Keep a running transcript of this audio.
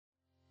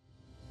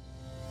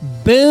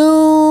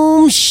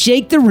Boom!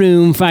 Shake the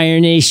room, Fire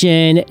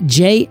Nation.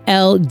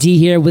 JLD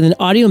here with an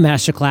audio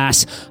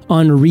masterclass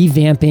on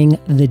revamping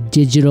the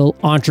digital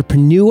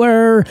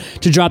entrepreneur.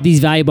 To drop these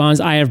value bombs,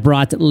 I have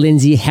brought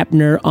Lindsey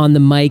Heppner on the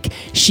mic.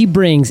 She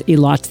brings a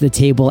lot to the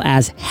table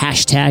as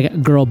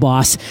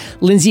 #girlboss.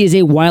 Lindsey is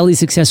a wildly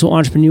successful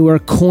entrepreneur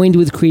coined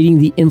with creating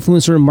the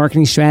influencer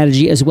marketing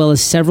strategy as well as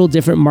several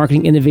different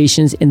marketing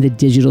innovations in the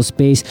digital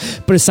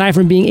space. But aside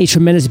from being a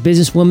tremendous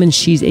businesswoman,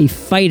 she's a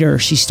fighter.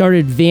 She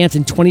started Vamp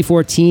in 2014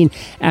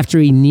 after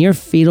a near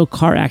fatal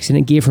car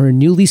accident gave her a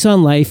new lease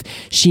on life.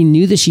 She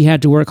knew that she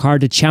had to work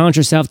hard to challenge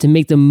herself to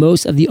make the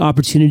most of the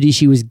opportunity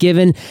she was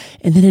given.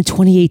 And then in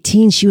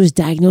 2018, she was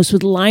diagnosed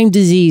with Lyme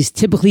disease,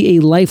 typically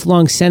a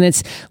lifelong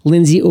sentence.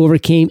 Lindsey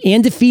overcame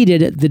and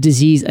defeated the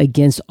disease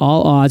against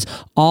all odds,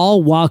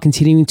 all while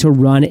continuing to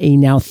run a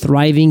now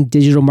thriving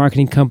digital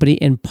marketing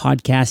company and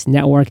podcast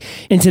network.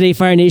 And today,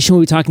 Fire Nation,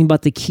 we'll be talking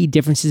about the key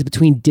differences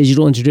between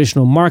digital and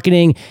traditional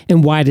marketing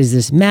and why does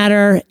this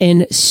matter,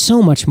 and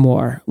so much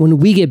more when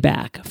we get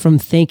back from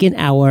thanking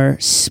our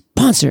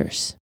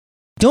sponsors.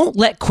 Don't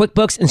let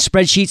QuickBooks and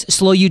spreadsheets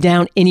slow you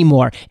down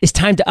anymore. It's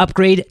time to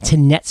upgrade to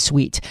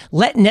NetSuite.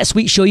 Let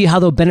NetSuite show you how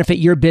they'll benefit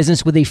your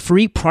business with a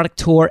free product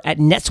tour at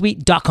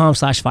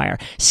netsuite.com/fire.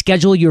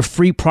 Schedule your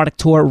free product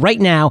tour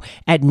right now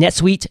at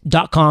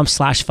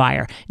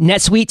netsuite.com/fire.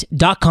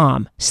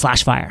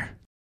 netsuite.com/fire.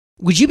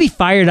 Would you be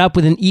fired up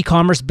with an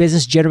e-commerce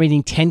business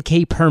generating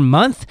 $10K per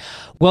month?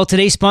 Well,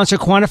 today's sponsor,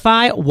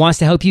 Quantify, wants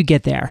to help you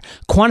get there.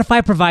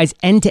 Quantify provides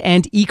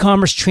end-to-end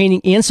e-commerce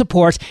training and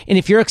support, and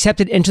if you're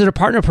accepted into their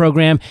partner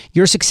program,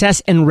 your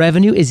success and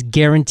revenue is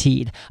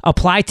guaranteed.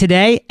 Apply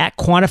today at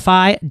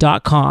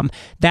quantify.com.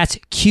 That's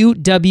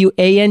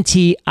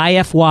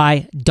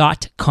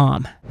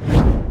QWANTIFY.com.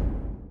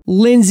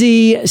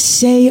 Lindsey,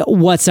 say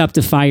what's up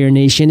to Fire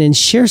Nation and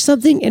share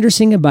something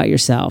interesting about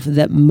yourself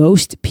that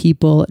most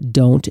people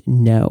don't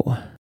know.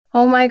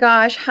 Oh my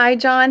gosh. Hi,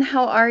 John.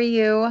 How are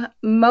you?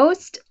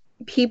 Most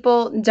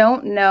people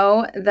don't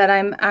know that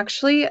I'm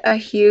actually a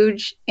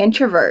huge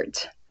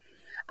introvert.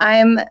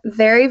 I'm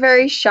very,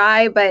 very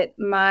shy, but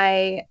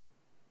my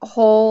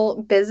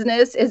whole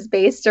business is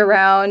based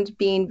around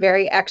being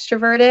very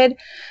extroverted.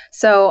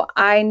 So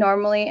I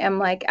normally am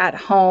like at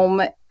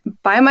home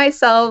by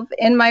myself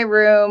in my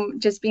room,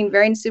 just being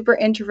very super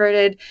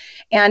introverted.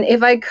 And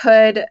if I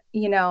could,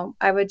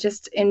 I would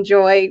just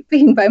enjoy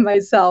being by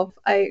myself.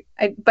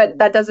 But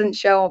that doesn't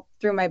show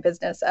through my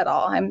business at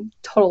all. I'm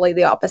totally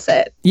the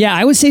opposite. Yeah,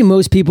 I would say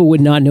most people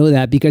would not know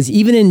that because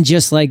even in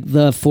just like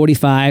the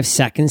 45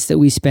 seconds that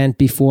we spent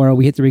before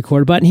we hit the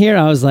record button here,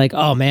 I was like,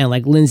 oh man,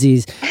 like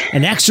Lindsey's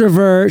an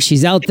extrovert.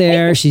 She's out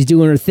there. She's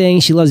doing her thing.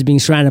 She loves being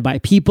surrounded by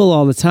people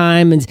all the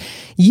time. And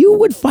you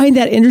would find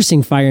that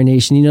interesting, Fire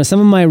Nation. Some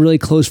of my really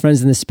close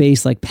friends in the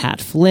space like Pat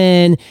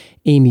Flynn,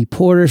 Amy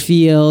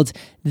Porterfield,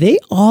 they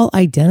all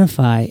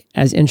identify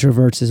as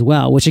introverts as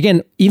well, which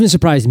again, even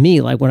surprised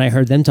me. Like when I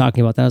heard them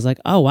talking about that, I was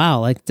like, oh wow,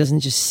 like it doesn't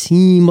just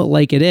seem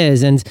like it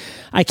is. And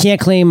I can't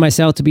claim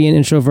myself to be an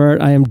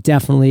introvert. I am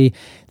definitely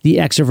the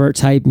extrovert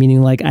type,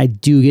 meaning like I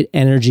do get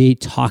energy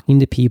talking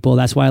to people.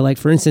 That's why, like,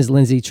 for instance,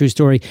 Lindsey, true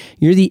story,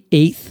 you're the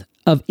 8th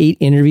of 8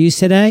 interviews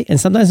today. And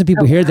sometimes when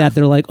people hear that,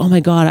 they're like, oh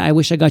my God, I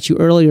wish I got you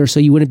earlier so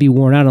you wouldn't be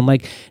worn out. I'm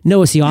like,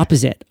 no, it's the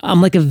opposite.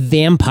 I'm like a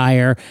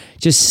vampire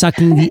just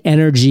sucking the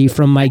energy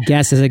from my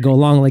guests as I go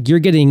along. Like you're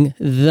getting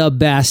the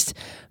best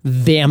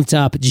vamped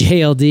up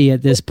JLD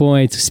at this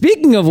point.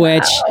 Speaking of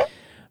which,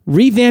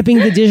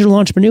 revamping the digital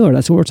entrepreneur.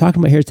 That's what we're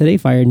talking about here today,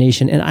 Fire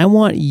Nation. And I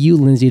want you,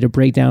 Lindsey, to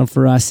break down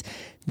for us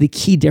the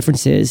key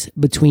differences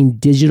between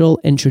digital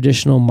and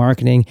traditional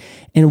marketing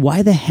and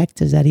why the heck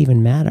does that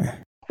even matter?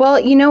 Well,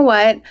 you know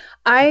what?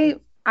 I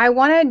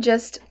want to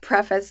just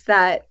preface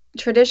that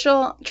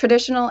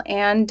traditional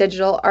and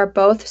digital are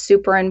both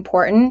super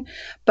important.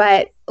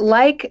 But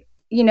like,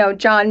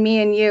 John,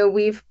 me and you,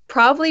 we've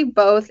probably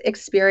both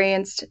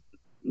experienced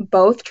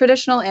both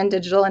traditional and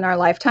digital in our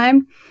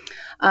lifetime.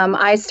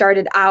 I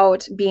started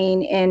out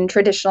being in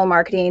traditional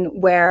marketing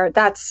where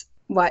that's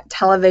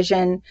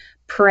television,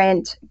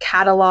 print,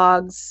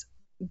 catalogs,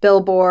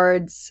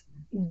 billboards,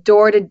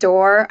 door to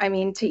door. I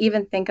mean, to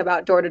even think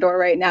about door to door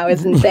right now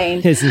is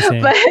insane. It's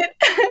insane.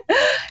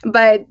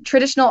 But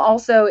traditional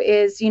also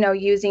is,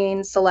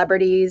 using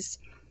celebrities,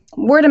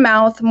 word of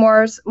mouth,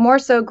 more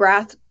so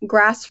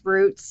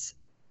grassroots,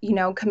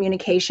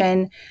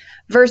 communication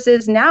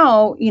versus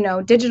now,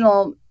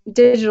 digital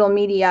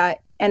media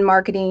and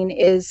marketing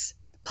is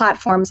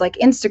platforms like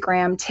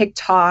Instagram,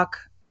 TikTok,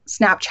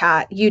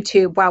 Snapchat,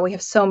 YouTube. Wow, we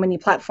have so many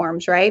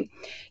platforms, right?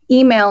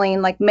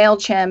 Emailing like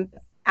MailChimp,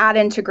 ad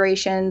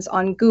integrations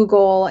on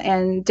Google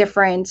and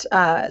different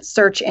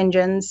search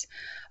engines,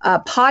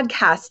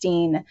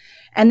 podcasting,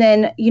 and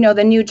then,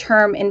 the new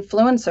term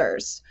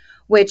influencers,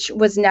 which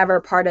was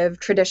never part of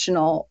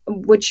traditional,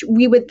 which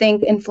we would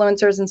think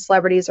influencers and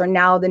celebrities are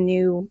now the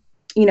new,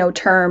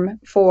 term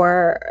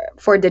for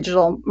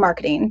digital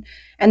marketing.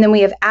 And then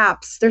we have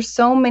apps. There's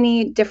so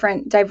many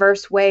different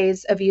diverse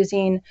ways of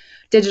using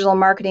digital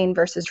marketing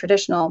versus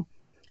traditional.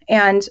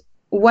 And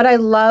what I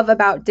love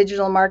about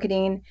digital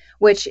marketing,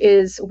 which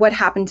is what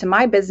happened to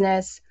my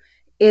business,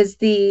 is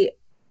the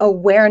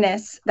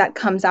awareness that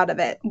comes out of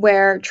it,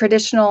 where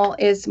traditional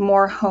is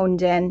more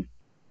honed in.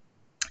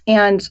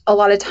 And a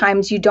lot of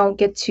times you don't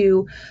get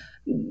to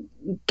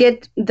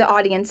get the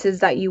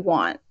audiences that you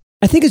want.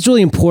 I think it's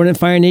really important,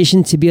 Fire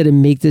Nation, to be able to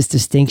make this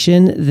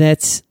distinction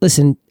that,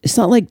 listen, it's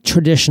not like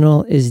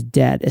traditional is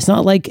dead. It's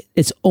not like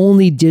it's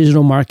only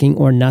digital marketing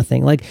or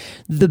nothing. Like,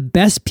 the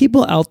best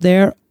people out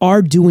there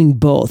are doing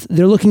both.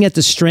 They're looking at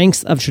the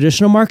strengths of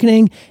traditional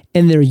marketing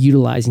and they're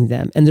utilizing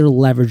them and they're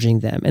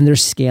leveraging them and they're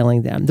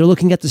scaling them. They're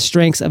looking at the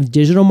strengths of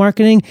digital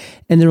marketing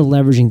and they're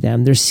leveraging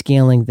them. They're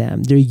scaling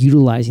them. They're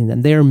utilizing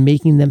them. They are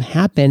making them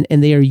happen,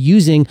 and they are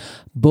using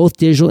both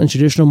digital and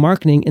traditional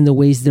marketing in the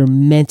ways they're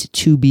meant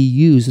to be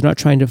used. They're not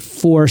trying to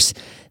force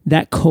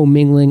that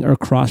commingling or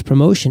cross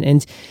promotion.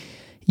 And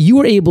you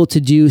were able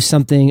to do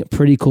something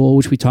pretty cool,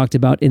 which we talked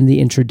about in the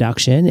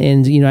introduction.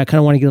 And, I kind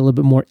of want to get a little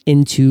bit more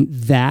into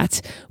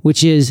that,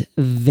 which is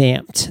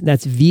Vamped.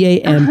 That's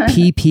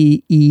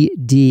VAMPPED,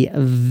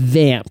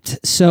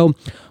 Vamped. So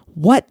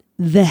what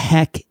the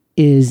heck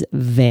is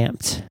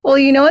Vamped? Well,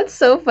 it's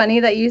so funny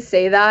that you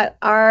say that.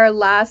 Our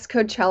last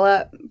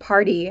Coachella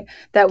party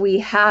that we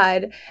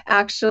had,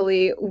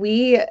 actually,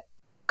 we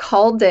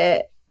called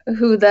it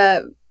Who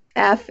the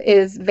F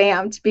is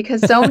Vamped,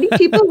 because so many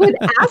people would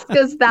ask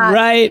us that.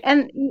 Right.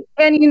 And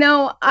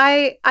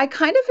I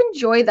kind of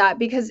enjoy that,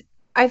 because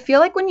I feel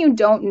like when you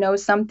don't know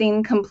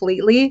something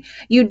completely,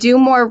 you do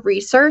more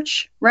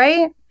research,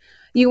 right?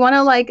 You want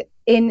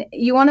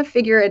to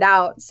figure it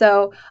out.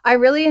 So I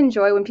really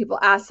enjoy when people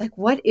ask, like,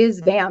 what is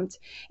Vamped?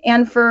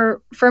 And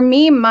for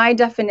me, my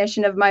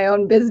definition of my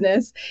own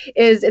business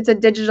is it's a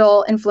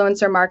digital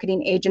influencer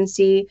marketing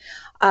agency.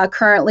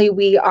 Currently,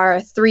 we are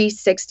a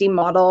 360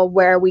 model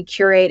where we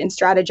curate and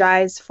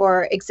strategize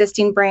for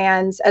existing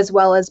brands as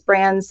well as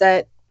brands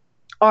that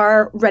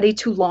are ready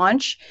to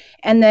launch.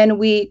 And then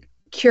we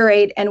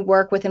curate and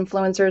work with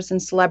influencers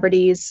and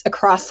celebrities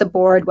across the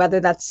board, whether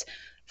that's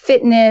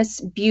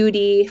fitness,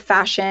 beauty,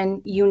 fashion,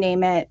 you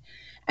name it.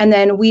 And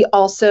then we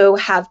also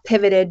have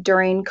pivoted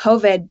during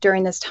COVID,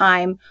 during this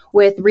time,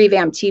 with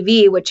Revamp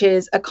TV, which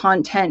is a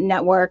content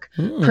network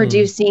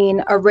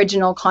producing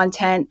original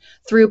content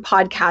through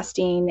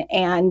podcasting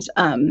and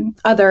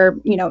other,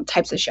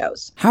 types of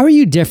shows. How are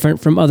you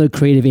different from other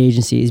creative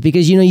agencies?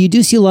 Because, you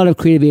do see a lot of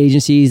creative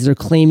agencies. They're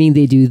claiming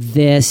they do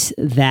this,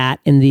 that,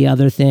 and the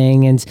other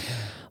thing. And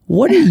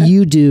what do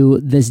you do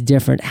that's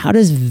different? How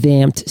does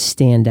Vamped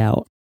stand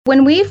out?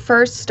 When we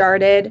first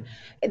started,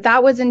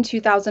 that was in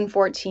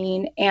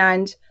 2014,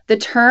 and the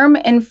term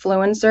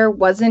influencer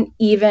wasn't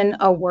even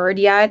a word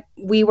yet.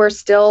 We were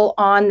still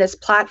on this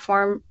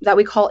platform that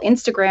we call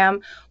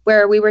Instagram,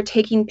 where we were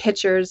taking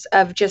pictures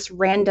of just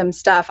random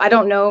stuff. I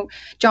don't know,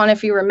 John,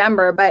 if you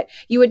remember, but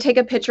you would take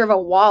a picture of a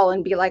wall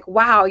and be like,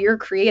 wow, you're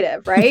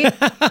creative, right?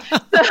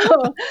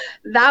 So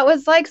that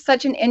was like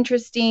such an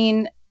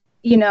interesting,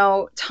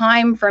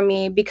 time for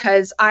me,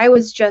 because I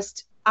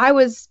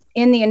was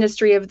in the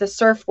industry of the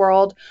surf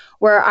world,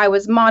 where I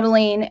was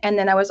modeling, and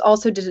then I was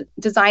also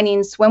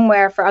designing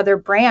swimwear for other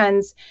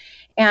brands.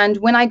 And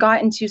when I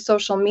got into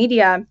social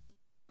media,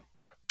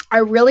 I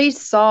really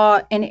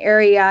saw an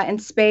area and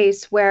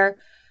space where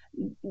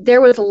there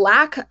was a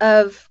lack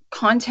of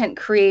content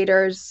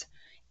creators,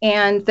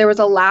 and there was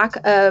a lack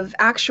of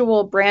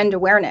actual brand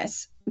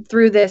awareness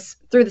through this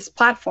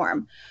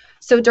platform.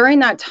 So during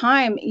that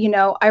time,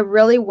 I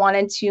really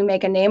wanted to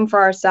make a name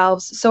for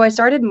ourselves. So I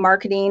started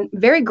marketing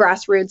very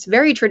grassroots,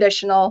 very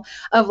traditional,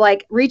 of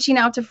like reaching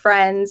out to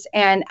friends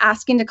and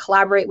asking to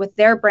collaborate with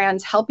their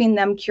brands, helping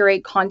them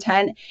curate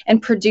content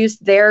and produce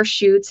their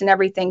shoots and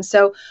everything.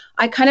 So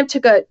I kind of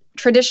took a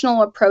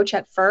traditional approach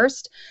at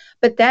first,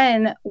 but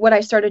then what I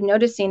started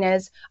noticing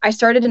is I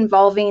started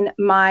involving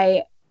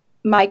my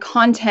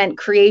content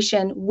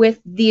creation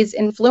with these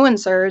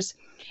influencers,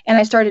 and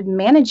I started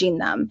managing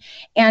them.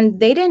 And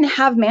they didn't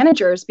have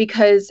managers,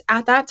 because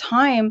at that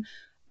time,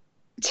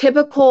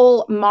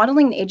 typical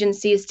modeling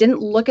agencies didn't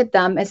look at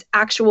them as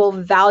actual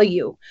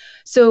value.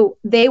 So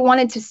they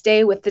wanted to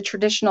stay with the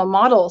traditional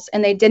models,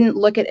 and they didn't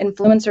look at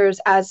influencers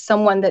as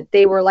someone that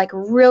they were like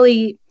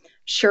really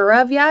sure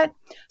of yet.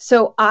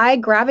 So I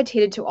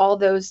gravitated to all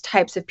those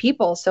types of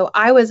people. So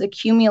I was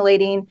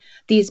accumulating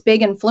these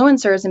big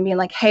influencers and being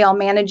like, hey, I'll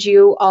manage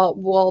you,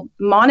 we'll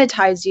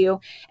monetize you.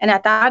 And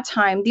at that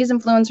time, these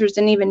influencers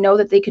didn't even know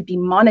that they could be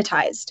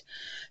monetized.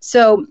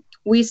 So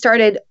we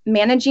started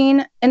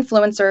managing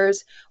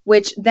influencers,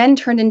 which then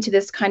turned into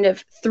this kind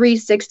of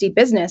 360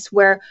 business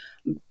where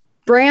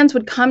brands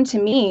would come to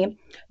me,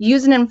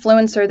 use an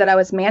influencer that I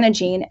was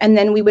managing, and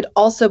then we would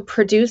also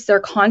produce their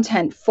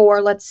content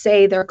for, let's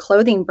say, their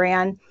clothing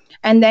brand,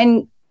 and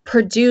then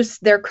produce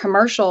their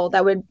commercial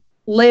that would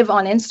live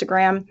on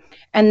Instagram.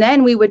 And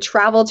then we would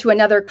travel to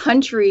another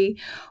country,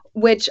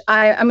 which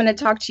I'm going to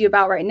talk to you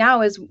about right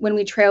now, is when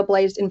we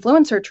trailblazed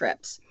influencer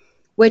trips,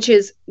 which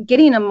is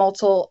getting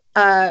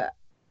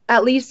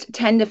at least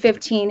 10 to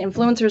 15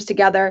 influencers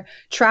together,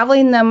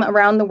 traveling them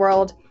around the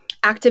world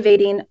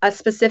activating a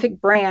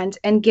specific brand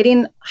and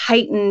getting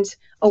heightened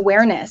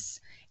awareness.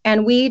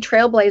 And we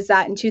trailblazed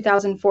that in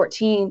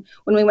 2014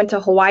 when we went to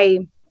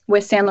Hawaii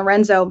with San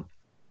Lorenzo,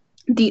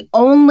 the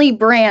only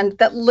brand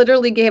that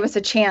literally gave us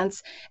a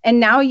chance.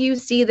 And now you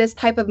see this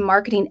type of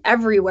marketing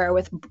everywhere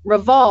with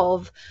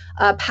Revolve,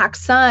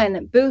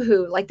 PacSun,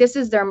 Boohoo. Like, this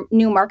is their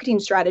new marketing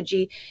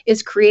strategy,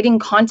 is creating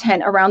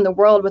content around the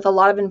world with a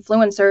lot of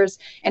influencers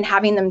and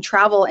having them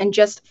travel and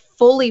just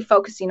fully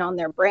focusing on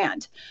their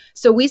brand.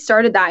 So we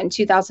started that in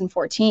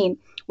 2014,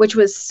 which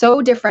was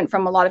so different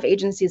from a lot of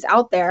agencies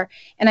out there.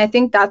 And I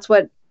think that's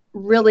what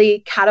really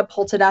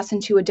catapulted us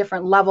into a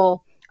different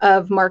level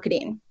of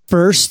marketing.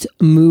 First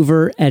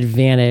mover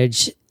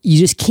advantage. You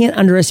just can't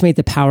underestimate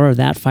the power of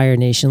that, Fire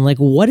Nation. Like,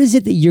 what is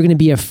it that you're going to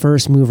be a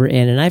first mover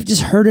in? And I've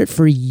just heard it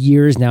for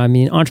years now. I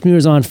mean,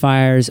 Entrepreneurs on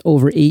Fire is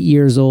over 8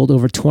 years old,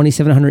 over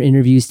 2,700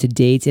 interviews to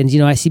date. And,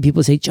 I see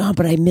people say, John,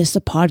 but I missed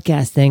the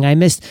podcast thing. I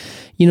missed,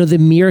 the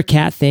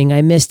Meerkat thing.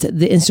 I missed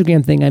the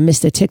Instagram thing. I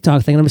missed the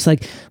TikTok thing. And I'm just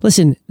like,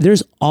 listen,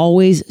 there's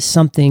always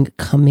something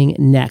coming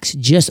next,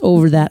 just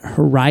over that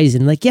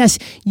horizon. Like, yes,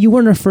 you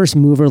weren't a first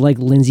mover like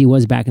Lindsey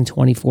was back in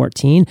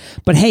 2014,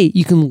 but hey,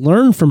 you can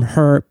learn from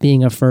her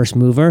being a first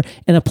mover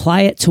and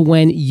apply it to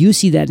when you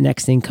see that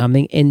next thing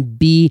coming and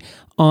be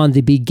on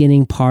the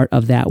beginning part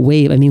of that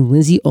wave. I mean,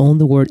 Lindsey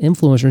owned the word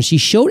influencer, and she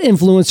showed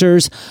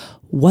influencers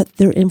what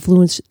their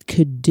influence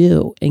could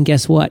do. And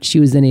guess what?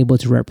 She was then able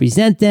to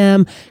represent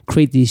them,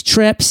 create these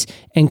trips,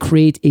 and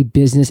create a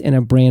business and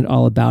a brand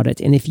all about it.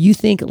 And if you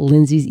think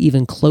Lindsey's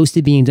even close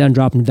to being done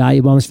dropping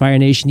value bombs, Fire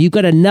Nation, you've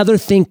got another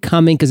thing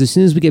coming, because as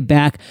soon as we get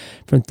back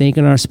from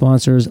thanking our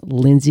sponsors,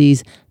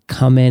 Lindsey's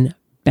coming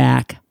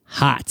back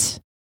hot.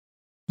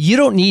 You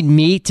don't need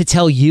me to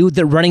tell you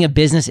that running a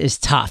business is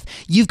tough.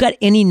 You've got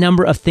any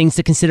number of things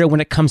to consider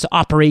when it comes to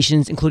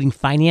operations, including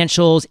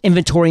financials,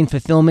 inventory and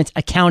fulfillment,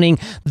 accounting,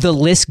 the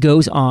list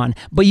goes on.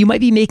 But you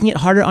might be making it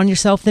harder on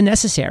yourself than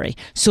necessary.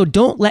 So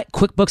don't let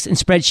QuickBooks and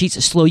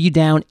spreadsheets slow you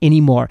down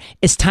anymore.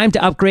 It's time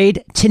to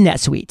upgrade to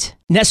NetSuite.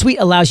 NetSuite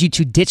allows you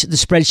to ditch the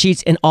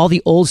spreadsheets and all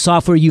the old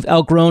software you've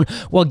outgrown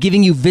while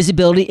giving you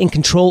visibility and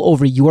control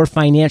over your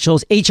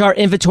financials, HR,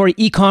 inventory,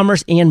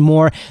 e-commerce, and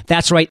more.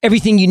 That's right,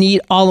 everything you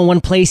need all in one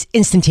place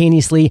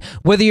instantaneously.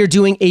 Whether you're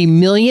doing $1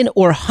 million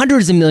or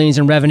hundreds of millions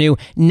in revenue,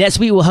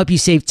 NetSuite will help you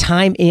save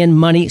time and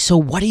money. So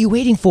what are you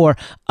waiting for?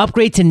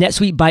 Upgrade to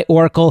NetSuite by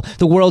Oracle,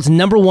 the world's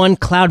 #1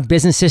 cloud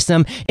business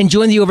system, and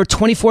join the over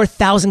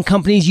 24,000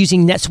 companies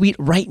using NetSuite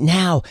right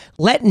now.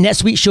 Let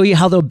NetSuite show you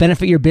how they'll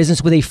benefit your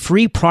business with a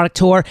free product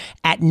tour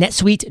at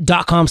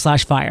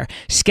netsuite.com/fire.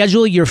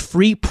 Schedule your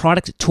free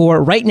product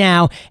tour right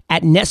now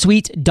at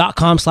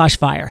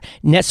netsuite.com/fire.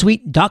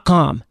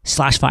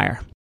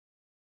 netsuite.com/fire.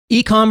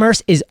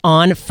 E-commerce is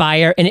on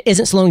fire, and it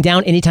isn't slowing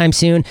down anytime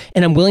soon.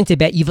 And I'm willing to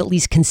bet you've at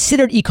least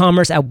considered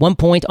e-commerce at one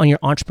point on your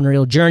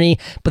entrepreneurial journey,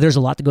 but there's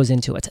a lot that goes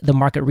into it. The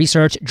market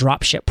research,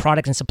 drop ship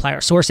product and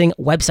supplier sourcing,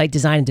 website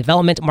design and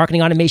development,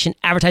 marketing automation,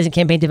 advertising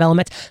campaign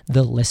development,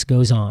 the list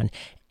goes on.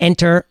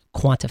 Enter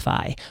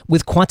Quantify.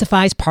 With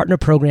Quantify's partner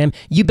program,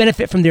 you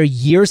benefit from their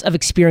years of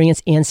experience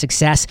and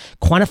success.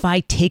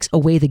 Quantify takes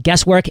away the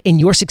guesswork, and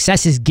your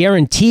success is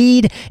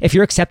guaranteed. If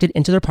you're accepted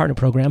into their partner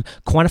program,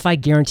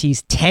 Quantify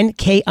guarantees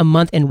 $10K a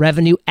month in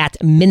revenue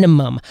at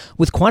minimum.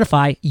 With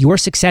Quantify, your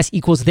success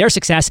equals their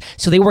success,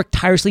 so they work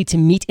tirelessly to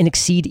meet and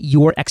exceed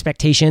your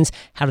expectations.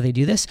 How do they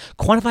do this?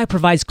 Quantify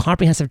provides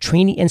comprehensive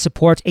training and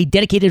support, a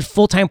dedicated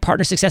full-time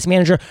partner success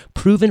manager,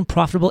 proven,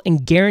 profitable,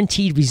 and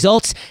guaranteed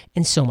results,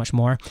 and so much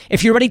more.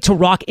 If you're ready to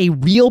rock a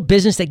real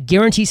business that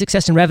guarantees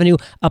success and revenue,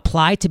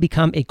 apply to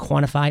become a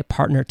Quantify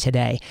partner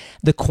today.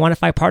 The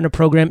Quantify partner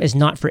program is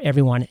not for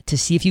everyone. To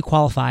see if you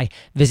qualify,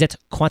 visit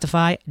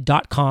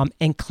quantify.com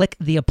and click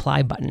the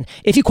apply button.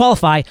 If you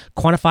qualify,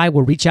 Quantify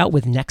will reach out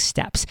with next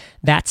steps.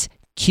 That's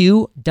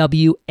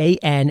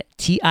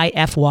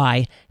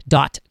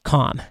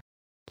QWANTIFY.com.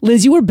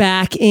 Lindsey, we're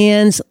back,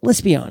 and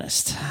let's be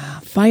honest.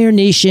 Fire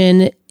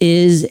Nation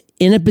is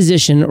in a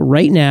position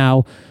right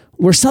now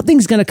where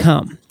something's going to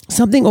come.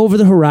 Something over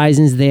the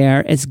horizon's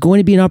there. It's going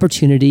to be an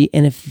opportunity.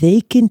 And if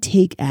they can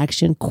take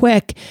action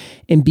quick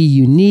and be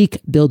unique,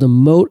 build a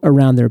moat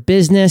around their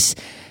business,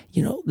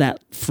 that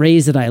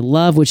phrase that I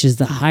love, which is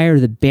the higher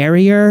the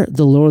barrier,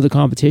 the lower the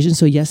competition.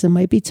 So yes, it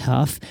might be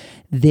tough.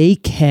 They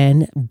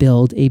can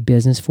build a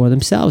business for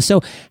themselves. So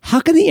how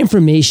can the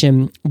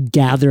information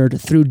gathered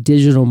through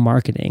digital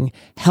marketing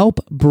help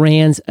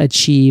brands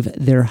achieve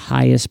their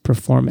highest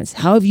performance?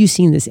 How have you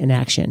seen this in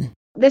action?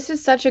 This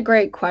is such a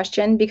great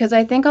question, because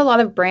I think a lot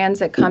of brands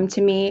that come to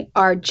me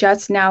are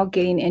just now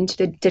getting into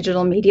the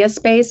digital media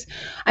space.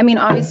 I mean,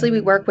 obviously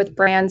we work with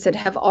brands that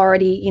have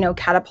already,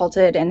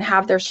 catapulted and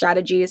have their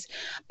strategies.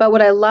 But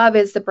what I love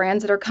is the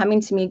brands that are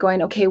coming to me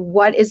going, okay,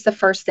 what is the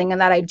first thing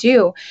that I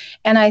do?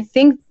 And I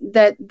think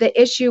that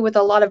the issue with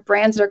a lot of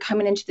brands that are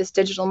coming into this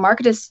digital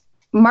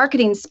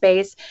marketing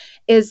space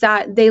is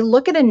that they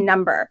look at a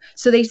number.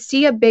 So they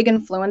see a big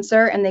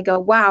influencer and they go,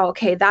 wow,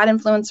 okay, that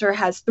influencer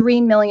has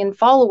 3 million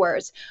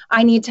followers.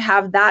 I need to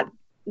have that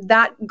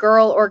that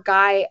girl or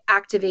guy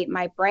activate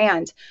my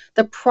brand.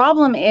 The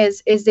problem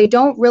is they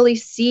don't really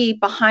see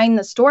behind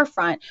the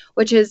storefront,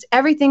 which is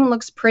everything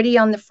looks pretty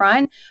on the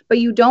front, but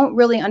you don't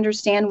really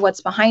understand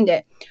what's behind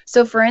it.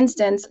 So for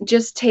instance,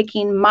 just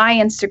taking my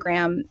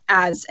Instagram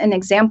as an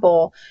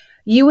example,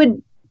 you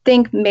would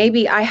think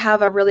maybe I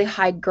have a really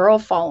high girl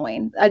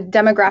following, a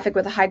demographic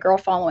with a high girl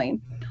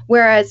following.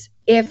 Whereas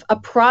if a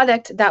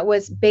product that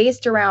was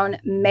based around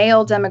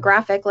male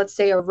demographic, let's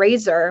say a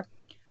razor,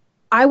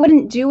 I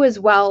wouldn't do as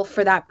well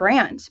for that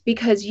brand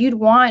because you'd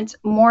want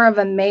more of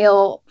a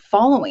male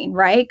following,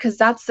 right? Because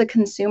that's the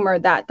consumer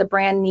that the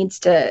brand needs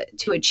to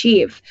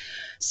achieve.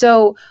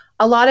 So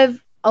a lot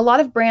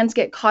of brands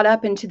get caught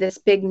up into this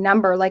big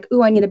number, like,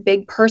 ooh, I need a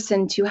big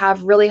person to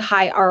have really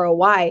high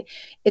ROI.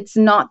 It's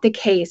not the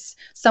case.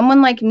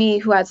 Someone like me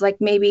who has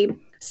like maybe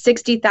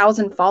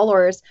 60,000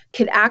 followers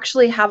could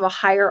actually have a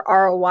higher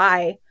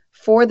ROI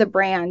for the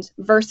brand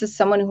versus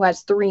someone who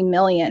has 3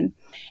 million.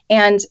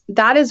 And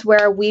that is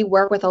where we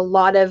work with a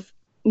lot of,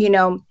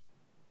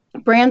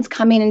 brands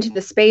coming into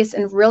the space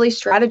and really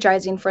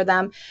strategizing for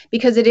them,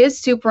 because it is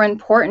super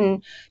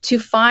important to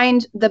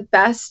find the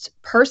best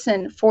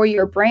person for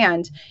your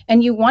brand.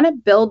 And you want to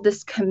build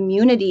this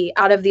community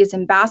out of these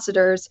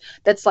ambassadors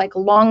that's like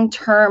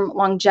long-term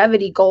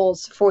longevity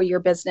goals for your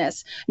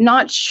business,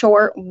 not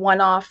short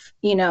one-off,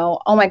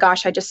 oh my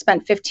gosh, I just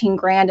spent 15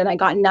 grand and I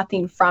got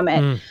nothing from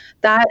it.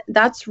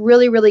 That's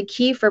really, really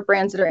key for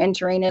brands that are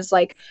entering, is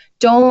like,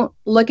 don't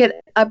look at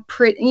a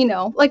pretty,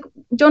 like,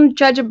 don't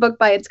judge a book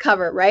by its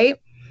cover, right?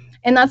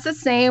 And that's the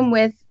same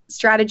with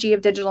strategy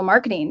of digital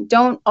marketing.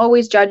 Don't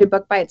always judge a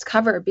book by its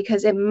cover,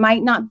 because it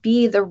might not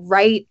be the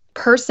right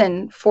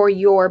person for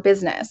your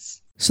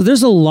business. So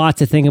there's a lot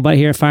to think about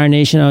here, Fire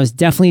Nation. I was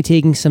definitely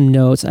taking some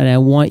notes, and I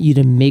want you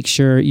to make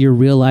sure you're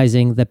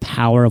realizing the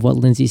power of what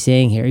Lindsey's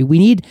saying here. We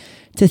need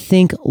to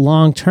think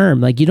long term.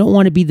 Like, you don't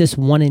want to be this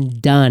one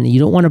and done. You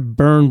don't want to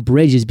burn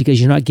bridges because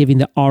you're not giving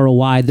the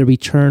ROI, the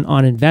return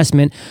on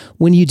investment,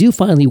 when you do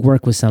finally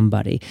work with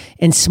somebody.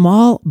 And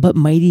small but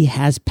mighty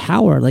has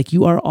power. Like,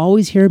 you are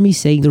always hearing me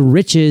say the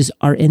riches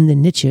are in the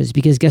niches,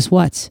 because guess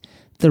what?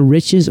 The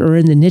riches are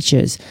in the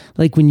niches.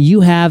 Like, when you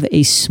have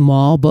a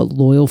small but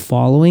loyal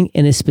following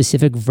in a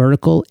specific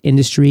vertical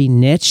industry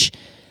niche,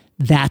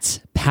 that's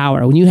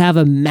power. When you have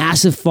a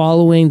massive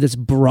following that's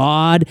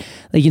broad,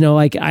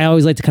 like I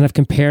always like to kind of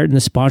compare it in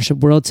the sponsorship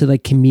world to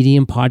like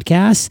comedian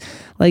podcasts.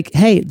 Like,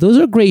 hey, those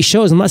are great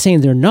shows. I'm not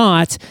saying they're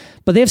not,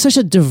 but they have such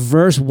a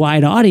diverse,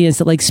 wide audience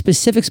that like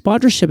specific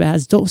sponsorship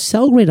ads don't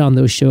sell great on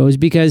those shows,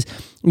 because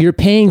you're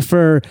paying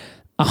for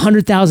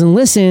 100,000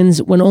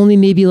 listens when only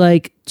maybe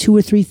like 2,000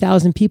 or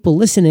 3,000 people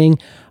listening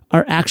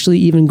are actually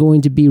even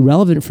going to be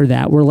relevant for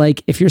that. Where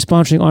like, if you're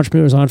sponsoring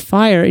Entrepreneurs on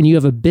Fire and you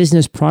have a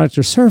business, product,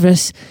 or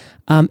service,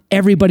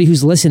 everybody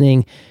who's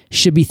listening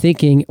should be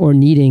thinking or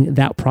needing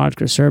that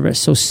product or service.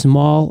 So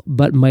small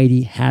but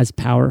mighty has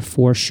power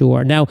for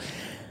sure. Now,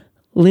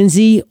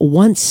 Lindsey,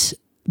 once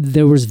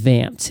there was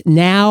Vamped,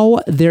 now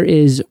there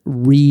is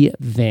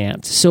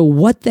ReVampped. So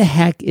what the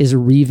heck is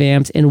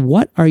ReVampped, and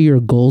what are your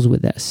goals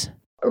with this?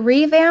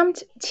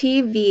 ReVampped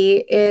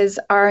TV is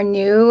our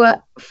new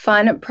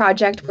fun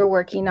project we're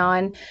working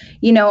on.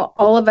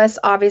 All of us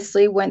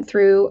obviously went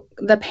through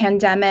the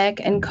pandemic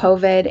and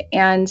COVID.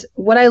 And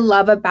what I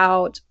love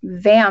about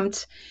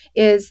Vamped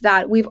is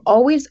that we've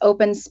always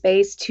opened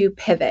space to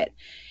pivot.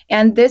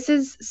 And this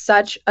is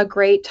such a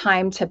great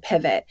time to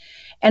pivot.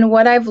 And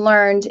what I've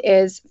learned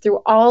is,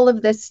 through all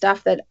of this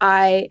stuff that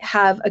I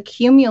have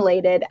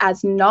accumulated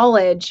as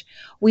knowledge,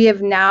 we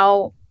have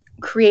now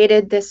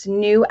created this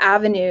new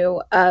avenue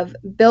of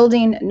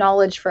building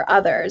knowledge for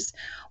others,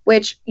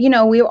 which,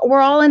 we're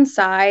all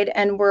inside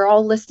and we're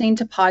all listening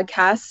to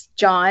podcasts.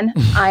 John,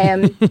 I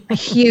am a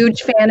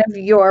huge fan of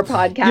your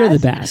podcast. You're the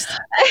best.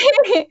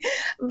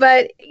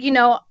 But,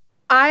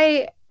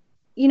 I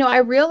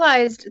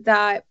realized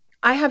that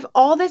I have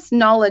all this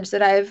knowledge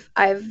that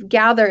I've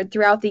gathered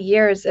throughout the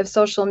years of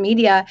social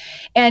media.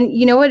 And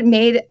what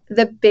made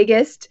the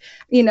biggest,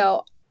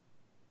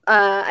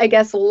 I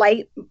guess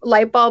light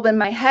bulb in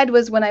my head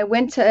was when I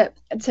went to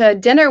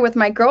dinner with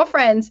my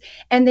girlfriends,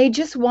 and they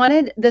just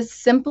wanted the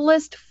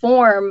simplest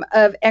form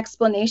of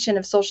explanation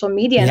of social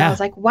media. And I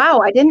was like, wow,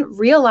 I didn't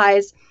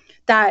realize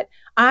that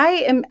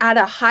I am at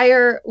a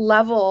higher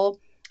level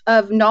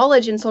of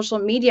knowledge in social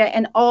media,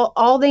 and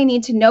all they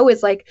need to know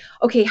is like,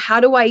 okay, how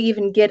do I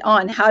even get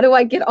on? How do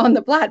I get on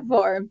the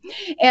platform?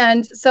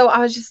 And so I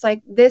was just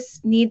like,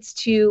 this needs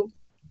to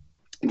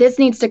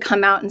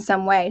come out in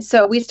some way.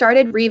 So we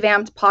started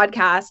Revamped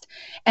Podcast,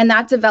 and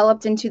that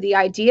developed into the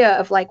idea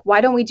of like,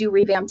 why don't we do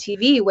Revamped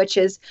TV, which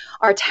is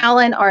our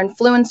talent, our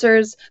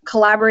influencers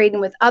collaborating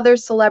with other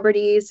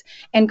celebrities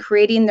and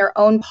creating their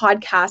own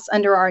podcasts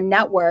under our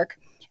network,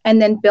 and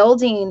then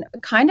building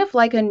kind of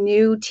like a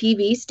new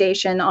TV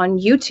station on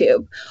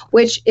YouTube,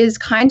 which is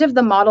kind of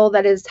the model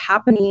that is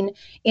happening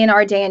in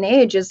our day and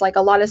age, is like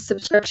a lot of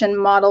subscription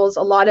models,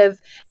 a lot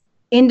of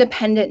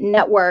independent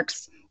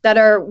networks that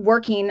are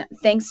working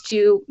thanks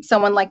to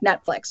someone like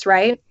Netflix,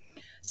 right?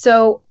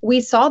 So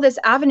we saw this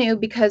avenue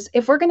because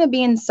if we're going to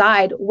be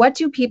inside, what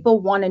do people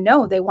want to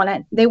know? They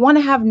want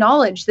to have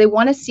knowledge. They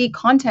want to see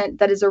content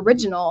that is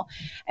original.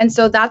 And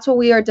so that's what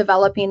we are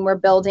developing, we're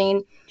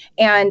building.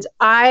 And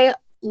I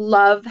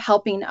love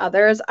helping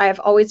others. I've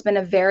always been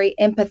a very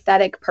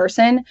empathetic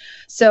person.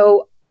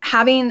 So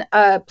having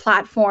a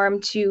platform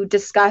to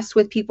discuss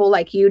with people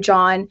like you,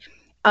 John,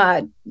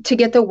 to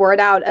get the word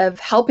out of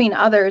helping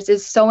others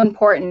is so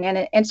important.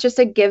 And it's just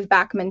a give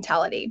back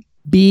mentality.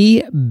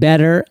 Be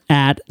better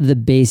at the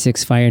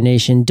basics, Fire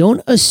Nation.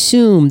 Don't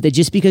assume that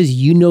just because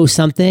you know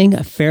something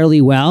fairly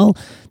well,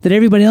 that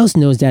everybody else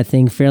knows that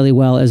thing fairly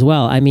well as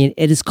well. I mean,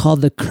 it is called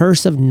the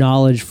curse of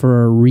knowledge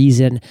for a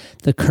reason.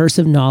 The curse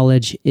of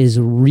knowledge is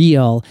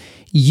real.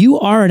 You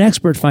are an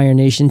expert, Fire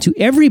Nation, to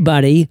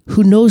everybody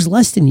who knows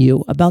less than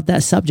you about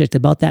that subject,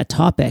 about that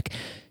topic,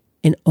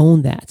 and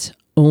own that.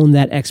 Own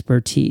that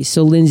expertise.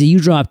 So, Lindsey, you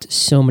dropped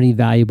so many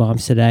value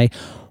bombs today.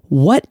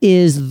 What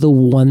is the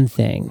one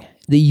thing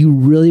that you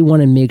really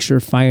want to make sure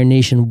Fire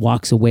Nation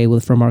walks away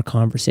with from our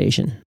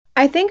conversation?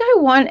 I think I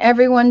want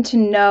everyone to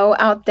know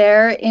out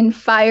there in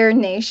Fire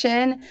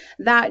Nation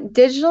that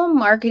digital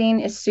marketing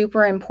is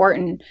super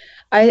important.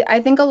 I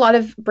think a lot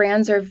of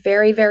brands are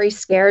very, very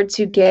scared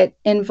to get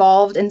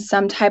involved in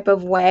some type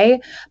of way,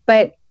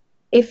 but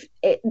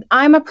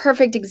I'm a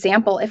perfect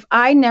example. If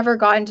I never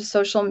got into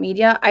social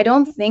media, I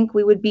don't think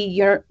we would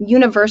be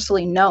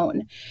universally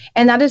known.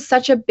 And that is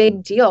such a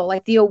big deal.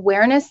 Like the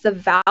awareness,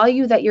 the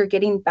value that you're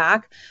getting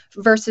back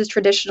versus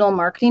traditional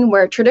marketing,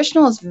 where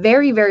traditional is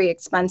very, very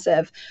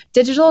expensive.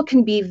 Digital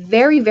can be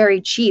very, very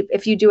cheap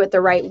if you do it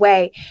the right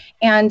way.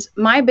 And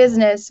my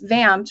business,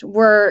 Vamped,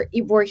 we're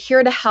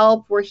here to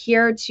help. We're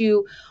here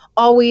to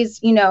always,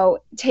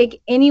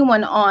 take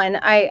anyone on.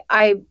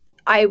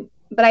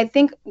 But I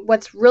think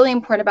what's really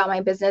important about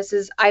my business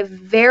is I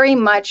very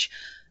much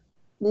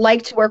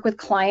like to work with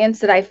clients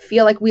that I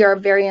feel like we are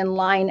very in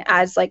line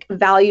as like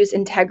values,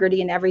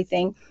 integrity, and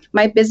everything.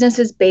 My business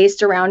is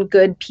based around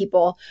good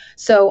people.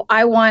 So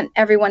I want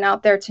everyone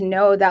out there to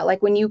know that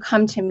like when you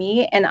come to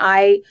me and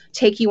I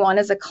take you on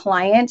as a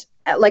client,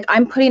 like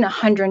I'm putting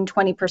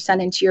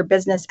 120% into your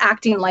business,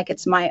 acting like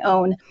it's my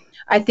own.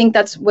 I think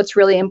that's what's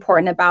really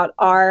important about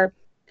our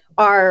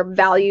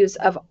values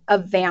of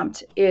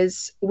Vamped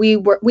is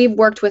we've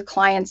worked with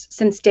clients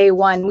since day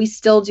one. We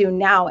still do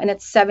now, and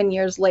it's 7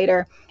 years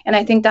later. And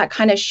I think that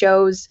kind of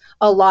shows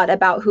a lot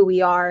about who we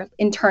are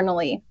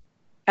internally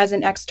as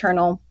an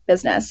external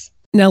business.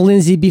 Now,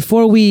 Lindsey,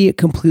 before we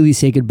completely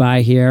say goodbye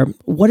here,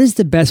 what is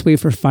the best way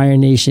for Fire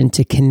Nation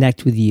to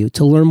connect with you,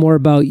 to learn more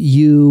about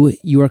you,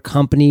 your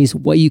companies,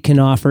 what you can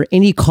offer,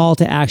 any call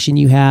to action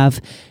you have,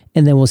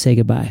 and then we'll say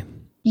goodbye?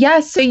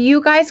 Yes, so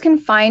you guys can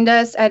find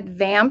us at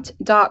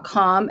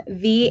vamped.com,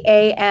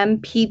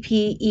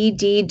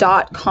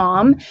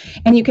 VAMPPED.com,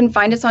 and you can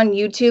find us on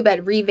YouTube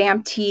at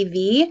Revamp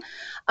TV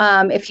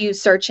if you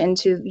search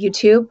into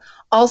YouTube.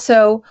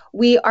 Also,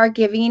 we are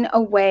giving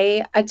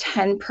away a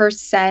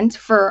 10%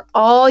 for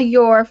all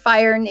your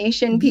Fire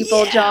Nation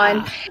people,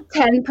 John,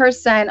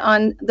 10%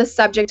 on the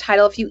subject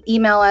title if you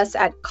email us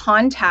at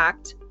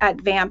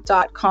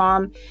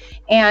contact@vamped.com.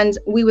 And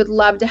we would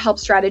love to help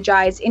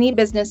strategize any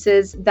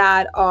businesses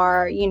that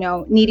are,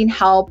 needing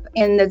help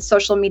in the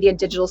social media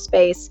digital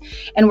space.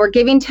 And we're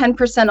giving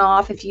 10%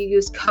 off if you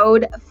use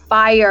code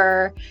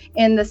FIRE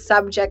in the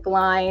subject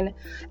line.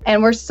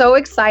 And we're so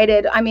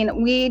excited. I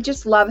mean, we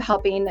just love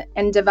helping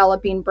and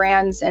developing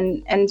brands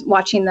and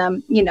watching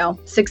them,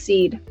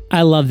 succeed.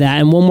 I love that.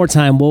 And one more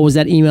time, what was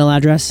that email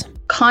address?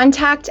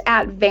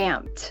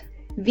 Contact@vamped,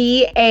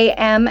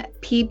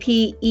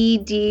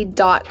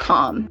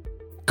 VAMPPED.com.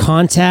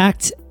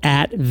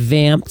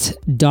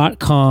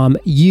 Contact@vamped.com.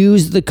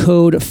 Use the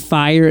code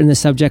FIRE in the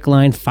subject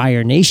line,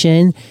 Fire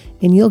Nation,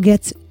 and you'll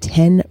get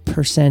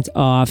 10%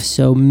 off.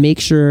 So make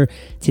sure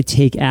to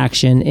take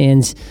action.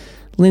 And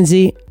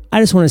Lindsey, I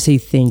just want to say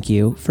thank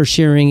you for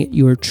sharing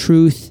your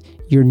truth,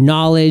 your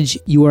knowledge,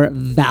 your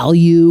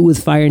value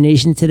with Fire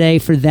Nation today.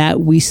 For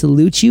that, we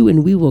salute you,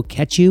 and we will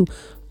catch you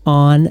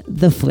on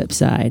the flip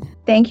side.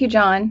 Thank you,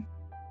 John.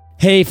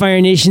 Hey, Fire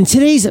Nation.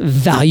 Today's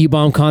Value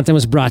Bomb content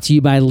was brought to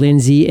you by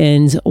Lindsey.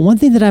 And one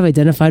thing that I've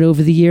identified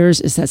over the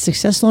years is that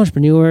successful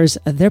entrepreneurs,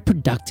 they're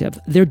productive,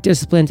 they're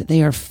disciplined,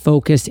 they are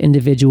focused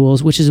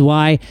individuals, which is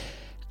why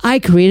I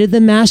created the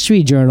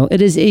Mastery Journal.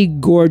 It is a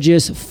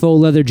gorgeous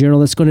faux leather journal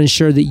that's going to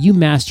ensure that you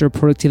master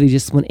productivity,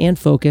 discipline, and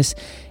focus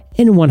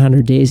in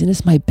 100 days. And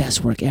it's my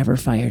best work ever,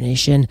 Fire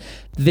Nation.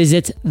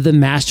 Visit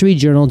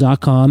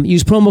themasteryjournal.com.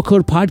 Use promo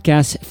code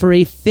podcast for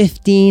a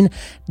 $15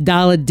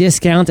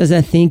 discount as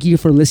a thank you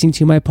for listening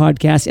to my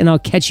podcast. And I'll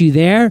catch you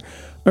there,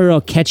 or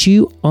I'll catch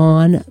you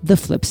on the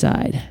flip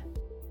side.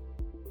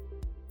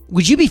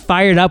 Would you be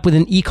fired up with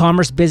an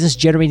e-commerce business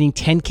generating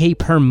 $10K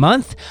per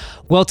month?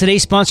 Well,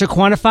 today's sponsor,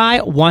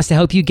 Quantify, wants to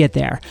help you get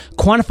there.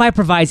 Quantify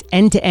provides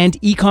end-to-end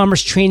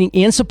e-commerce training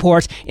and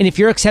support, and if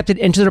you're accepted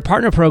into their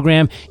partner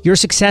program, your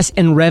success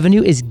and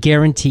revenue is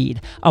guaranteed.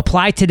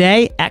 Apply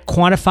today at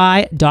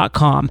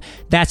quantify.com.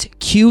 That's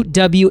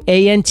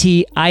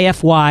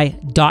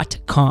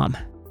QWANTIFY.com.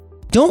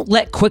 Don't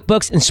let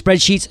QuickBooks and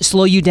spreadsheets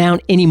slow you down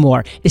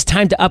anymore. It's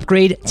time to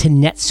upgrade to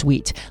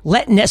NetSuite.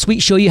 Let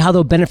NetSuite show you how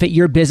they'll benefit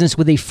your business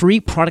with a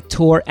free product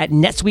tour at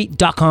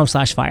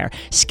netsuite.com/fire.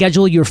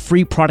 Schedule your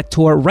free product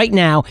tour right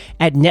now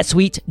at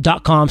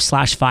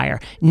netsuite.com/fire.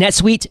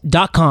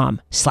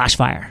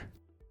 netsuite.com/fire.